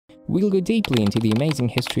we'll go deeply into the amazing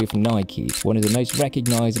history of Nike, one of the most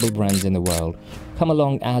recognizable brands in the world. Come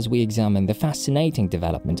along as we examine the fascinating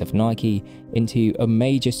development of Nike into a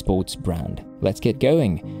major sports brand. Let's get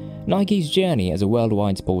going. Nike's journey as a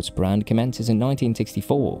worldwide sports brand commences in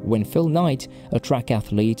 1964 when Phil Knight, a track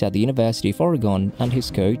athlete at the University of Oregon, and his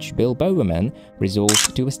coach Bill Bowerman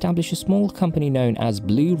resolved to establish a small company known as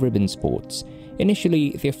Blue Ribbon Sports.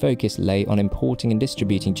 Initially, their focus lay on importing and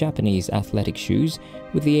distributing Japanese athletic shoes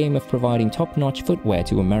with the aim of providing top-notch footwear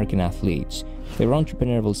to American athletes. Their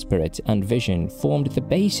entrepreneurial spirit and vision formed the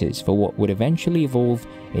basis for what would eventually evolve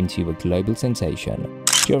into a global sensation.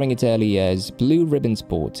 During its early years, Blue Ribbon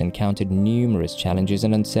Sports encountered numerous challenges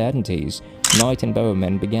and uncertainties. Knight and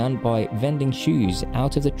Bowerman began by vending shoes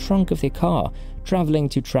out of the trunk of their car, traveling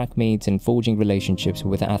to track meets and forging relationships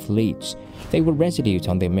with athletes. They were resolute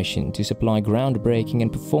on their mission to supply groundbreaking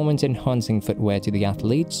and performance-enhancing footwear to the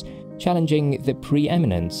athletes, challenging the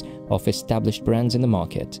preeminence of established brands in the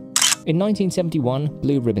market. In 1971,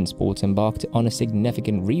 Blue Ribbon Sports embarked on a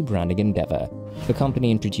significant rebranding endeavor. The company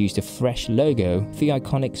introduced a fresh logo, the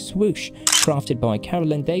iconic swoosh, crafted by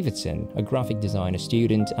Carolyn Davidson, a graphic designer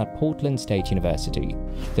student at Portland State University.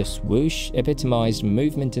 The swoosh epitomized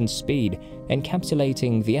movement and speed,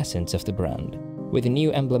 encapsulating the essence of the brand. With a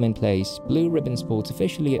new emblem in place, Blue Ribbon Sports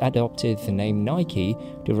officially adopted the name Nike,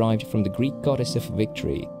 derived from the Greek goddess of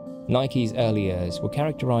victory. Nike's early years were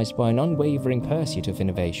characterized by an unwavering pursuit of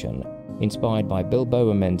innovation. Inspired by Bill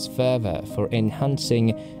Bowerman's fervor for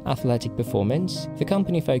enhancing athletic performance, the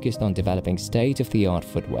company focused on developing state-of-the-art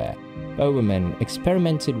footwear. Bowerman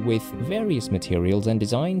experimented with various materials and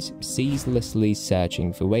designs, ceaselessly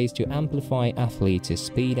searching for ways to amplify athletes'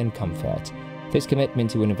 speed and comfort. This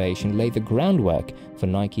commitment to innovation laid the groundwork for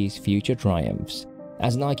Nike's future triumphs.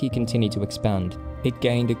 As Nike continued to expand, it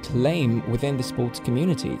gained acclaim within the sports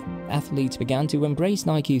community. Athletes began to embrace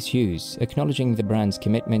Nike's shoes, acknowledging the brand's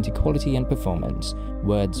commitment to quality and performance.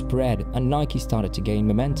 Word spread, and Nike started to gain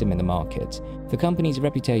momentum in the market. The company's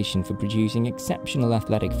reputation for producing exceptional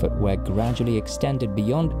athletic footwear gradually extended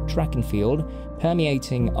beyond track and field,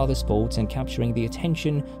 permeating other sports and capturing the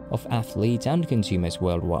attention of athletes and consumers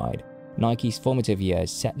worldwide. Nike's formative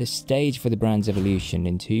years set the stage for the brand's evolution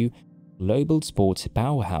into global sports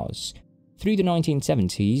powerhouse. Through the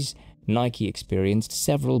 1970s, Nike experienced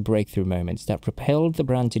several breakthrough moments that propelled the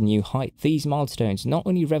brand to new heights. These milestones not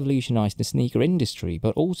only revolutionized the sneaker industry,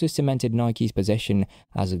 but also cemented Nike's position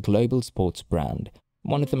as a global sports brand.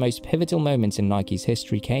 One of the most pivotal moments in Nike's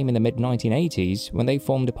history came in the mid-1980s when they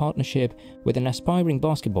formed a partnership with an aspiring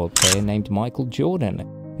basketball player named Michael Jordan.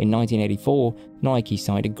 In 1984, Nike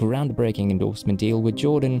signed a groundbreaking endorsement deal with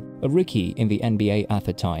Jordan, a rookie in the NBA at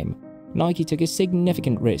the time. Nike took a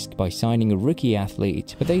significant risk by signing a rookie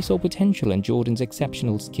athlete, but they saw potential in Jordan's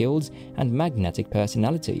exceptional skills and magnetic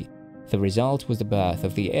personality. The result was the birth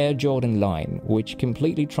of the Air Jordan line, which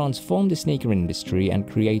completely transformed the sneaker industry and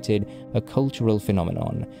created a cultural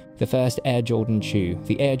phenomenon. The first Air Jordan shoe,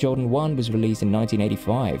 the Air Jordan 1, was released in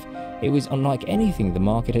 1985. It was unlike anything the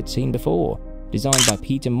market had seen before. Designed by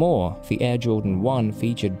Peter Moore, the Air Jordan 1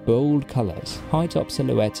 featured bold colors, high-top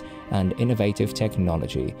silhouette, and innovative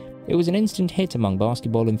technology. It was an instant hit among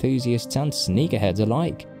basketball enthusiasts and sneakerheads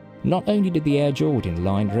alike. Not only did the Air Jordan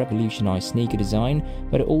line revolutionize sneaker design,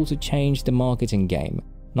 but it also changed the marketing game.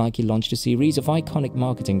 Nike launched a series of iconic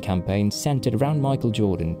marketing campaigns centered around Michael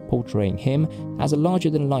Jordan, portraying him as a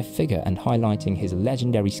larger-than-life figure and highlighting his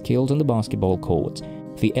legendary skills on the basketball court.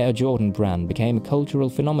 The Air Jordan brand became a cultural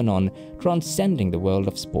phenomenon, transcending the world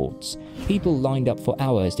of sports. People lined up for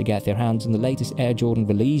hours to get their hands on the latest Air Jordan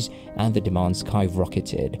release, and the demand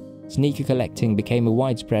skyrocketed. Sneaker collecting became a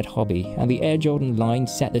widespread hobby, and the Air Jordan line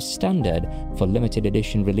set the standard for limited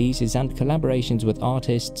edition releases and collaborations with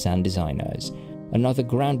artists and designers. Another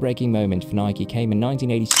groundbreaking moment for Nike came in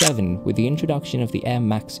 1987 with the introduction of the Air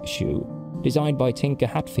Max shoe. Designed by Tinker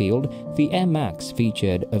Hatfield, the Air Max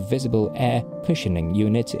featured a visible air cushioning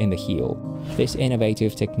unit in the heel. This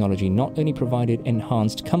innovative technology not only provided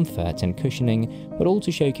enhanced comfort and cushioning, but also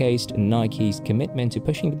showcased Nike's commitment to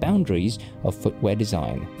pushing the boundaries of footwear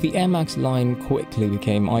design. The Air Max line quickly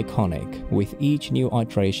became iconic, with each new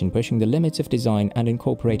iteration pushing the limits of design and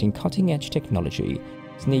incorporating cutting-edge technology.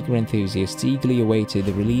 Sneaker enthusiasts eagerly awaited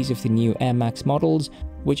the release of the new Air Max models,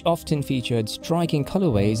 which often featured striking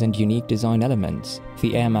colorways and unique design elements.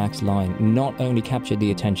 The Air Max line not only captured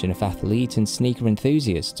the attention of athletes and sneaker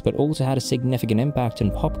enthusiasts, but also had a significant impact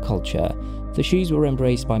on pop culture. The shoes were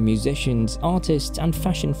embraced by musicians, artists, and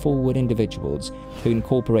fashion-forward individuals who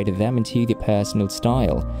incorporated them into their personal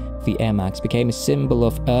style. The Air Max became a symbol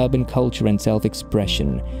of urban culture and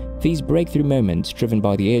self-expression. These breakthrough moments, driven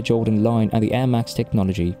by the Air Jordan line and the Air Max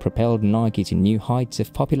technology, propelled Nike to new heights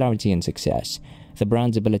of popularity and success. The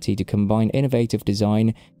brand's ability to combine innovative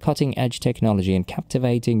design, cutting-edge technology, and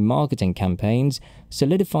captivating marketing campaigns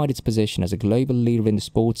solidified its position as a global leader in the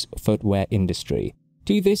sports footwear industry.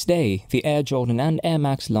 To this day, the Air Jordan and Air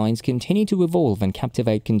Max lines continue to evolve and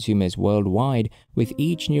captivate consumers worldwide, with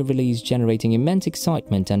each new release generating immense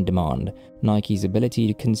excitement and demand. Nike's ability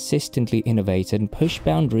to consistently innovate and push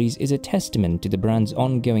boundaries is a testament to the brand's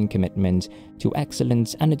ongoing commitment to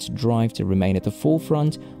excellence and its drive to remain at the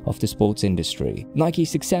forefront of the sports industry. Nike's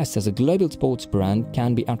success as a global sports brand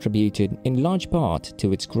can be attributed in large part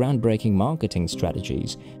to its groundbreaking marketing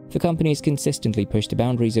strategies. The company has consistently pushed the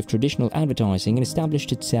boundaries of traditional advertising and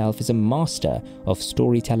established itself as a master of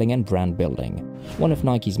storytelling and brand building. One of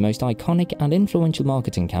Nike's most iconic and influential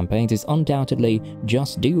marketing campaigns is undoubtedly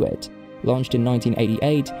Just Do It. Launched in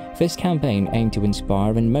 1988, this campaign aimed to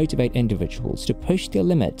inspire and motivate individuals to push their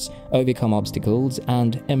limits, overcome obstacles,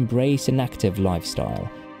 and embrace an active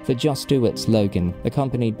lifestyle. The Just Do It slogan,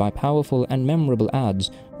 accompanied by powerful and memorable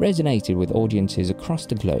ads, resonated with audiences across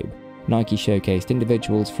the globe. Nike showcased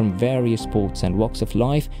individuals from various sports and walks of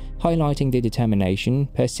life, highlighting their determination,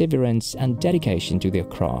 perseverance, and dedication to their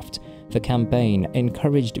craft. The campaign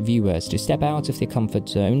encouraged viewers to step out of their comfort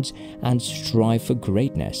zones and strive for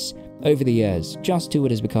greatness. Over the years, Just Do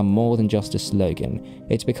It has become more than just a slogan.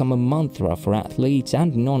 It's become a mantra for athletes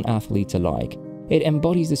and non-athletes alike. It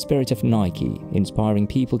embodies the spirit of Nike, inspiring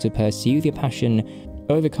people to pursue their passion,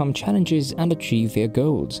 overcome challenges, and achieve their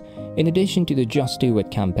goals. In addition to the Just Do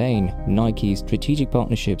It campaign, Nike's strategic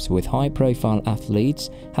partnerships with high-profile athletes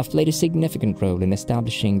have played a significant role in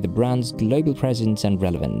establishing the brand's global presence and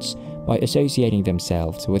relevance. By associating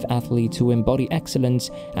themselves with athletes who embody excellence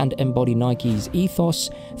and embody Nike's ethos,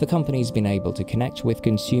 the company's been able to connect with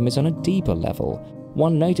consumers on a deeper level.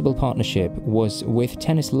 One notable partnership was with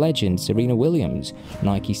tennis legend Serena Williams.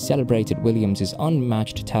 Nike celebrated Williams'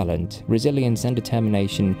 unmatched talent, resilience, and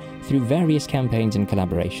determination through various campaigns and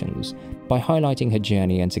collaborations. By highlighting her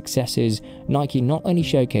journey and successes, Nike not only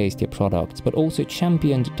showcased their products but also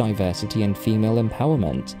championed diversity and female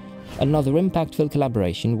empowerment. Another impactful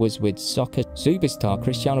collaboration was with soccer superstar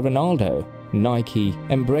Cristiano Ronaldo. Nike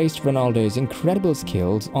embraced Ronaldo's incredible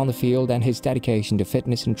skills on the field and his dedication to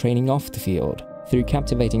fitness and training off the field. Through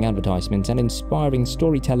captivating advertisements and inspiring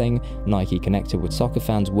storytelling, Nike connected with soccer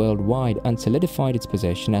fans worldwide and solidified its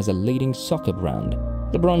position as a leading soccer brand.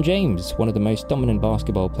 LeBron James, one of the most dominant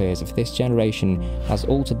basketball players of this generation, has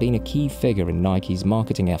also been a key figure in Nike's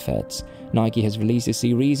marketing efforts. Nike has released a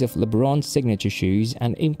series of LeBron's signature shoes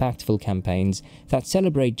and impactful campaigns that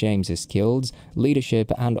celebrate James's skills,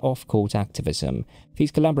 leadership, and off-court activism.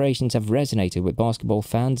 These collaborations have resonated with basketball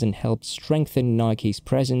fans and helped strengthen Nike's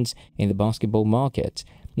presence in the basketball market.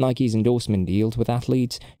 Nike's endorsement deals with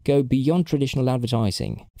athletes go beyond traditional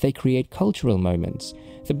advertising. They create cultural moments.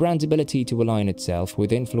 The brand's ability to align itself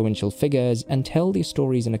with influential figures and tell their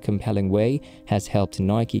stories in a compelling way has helped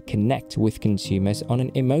Nike connect with consumers on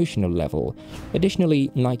an emotional level.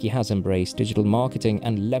 Additionally, Nike has embraced digital marketing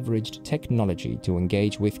and leveraged technology to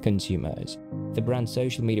engage with consumers. The brand's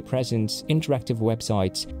social media presence, interactive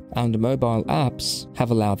websites, and mobile apps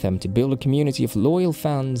have allowed them to build a community of loyal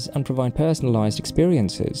fans and provide personalized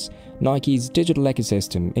experiences. Nike's digital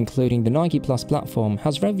ecosystem, including the Nike Plus platform,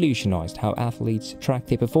 has revolutionized how athletes track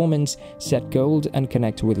their performance, set goals, and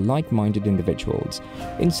connect with like-minded individuals.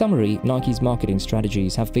 In summary, Nike's marketing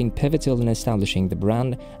strategies have been pivotal in establishing the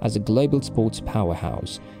brand as a global sports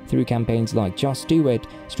powerhouse. Through campaigns like Just Do It,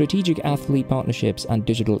 strategic athlete partnerships, and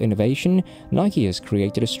digital innovation, Nike has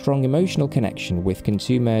created a strong emotional connection with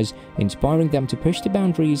consumers, inspiring them to push the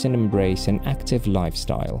boundaries and embrace an active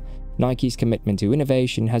lifestyle. Nike's commitment to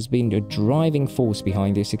innovation has been a driving force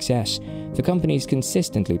behind their success. The company's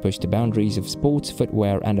consistently pushed the boundaries of sports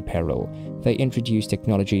footwear and apparel. They introduced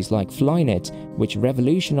technologies like Flyknit, which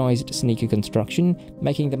revolutionized sneaker construction,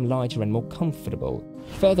 making them lighter and more comfortable.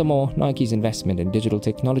 Furthermore, Nike's investment in digital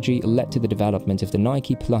technology led to the development of the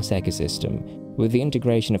Nike Plus ecosystem. With the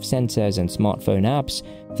integration of sensors and smartphone apps,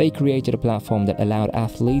 they created a platform that allowed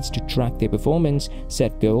athletes to track their performance,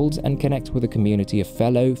 set goals, and connect with a community of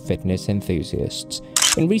fellow fitness enthusiasts.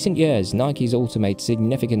 In recent years, Nike's also made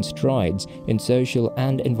significant strides in social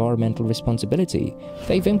and environmental responsibility.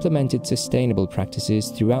 They've implemented sustainable practices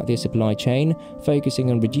throughout their supply chain,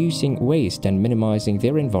 focusing on reducing waste and minimizing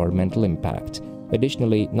their environmental impact.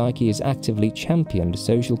 Additionally, Nike has actively championed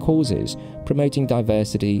social causes, promoting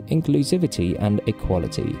diversity, inclusivity, and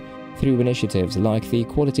equality. Through initiatives like the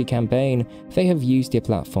Equality Campaign, they have used their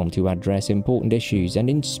platform to address important issues and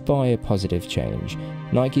inspire positive change.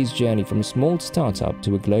 Nike's journey from a small startup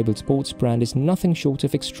to a global sports brand is nothing short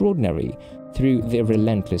of extraordinary. Through their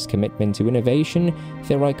relentless commitment to innovation,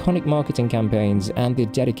 their iconic marketing campaigns, and their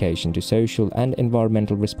dedication to social and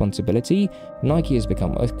environmental responsibility, Nike has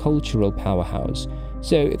become a cultural powerhouse.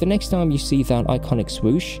 So, the next time you see that iconic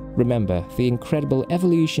swoosh, remember the incredible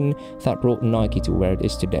evolution that brought Nike to where it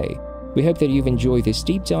is today. We hope that you've enjoyed this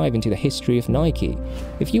deep dive into the history of Nike.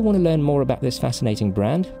 If you want to learn more about this fascinating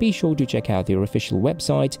brand, be sure to check out their official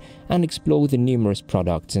website and explore the numerous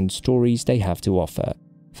products and stories they have to offer.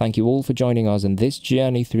 Thank you all for joining us on this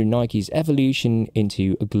journey through Nike's evolution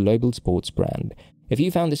into a global sports brand. If you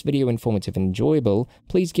found this video informative and enjoyable,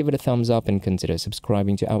 please give it a thumbs up and consider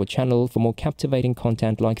subscribing to our channel for more captivating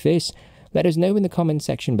content like this. Let us know in the comment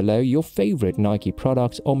section below your favorite Nike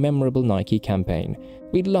product or memorable Nike campaign.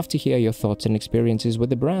 We'd love to hear your thoughts and experiences with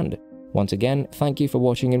the brand. Once again, thank you for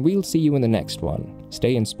watching and we'll see you in the next one.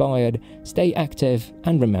 Stay inspired, stay active,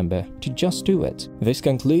 and remember to just do it. This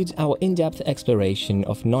concludes our in-depth exploration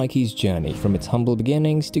of Nike's journey from its humble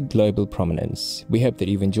beginnings to global prominence. We hope that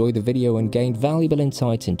you've enjoyed the video and gained valuable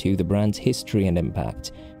insights into the brand's history and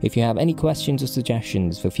impact. If you have any questions or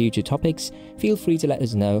suggestions for future topics, feel free to let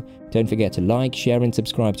us know. Don't forget to like, share, and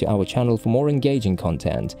subscribe to our channel for more engaging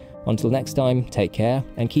content. Until next time, take care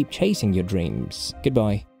and keep chasing your dreams.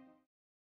 Goodbye.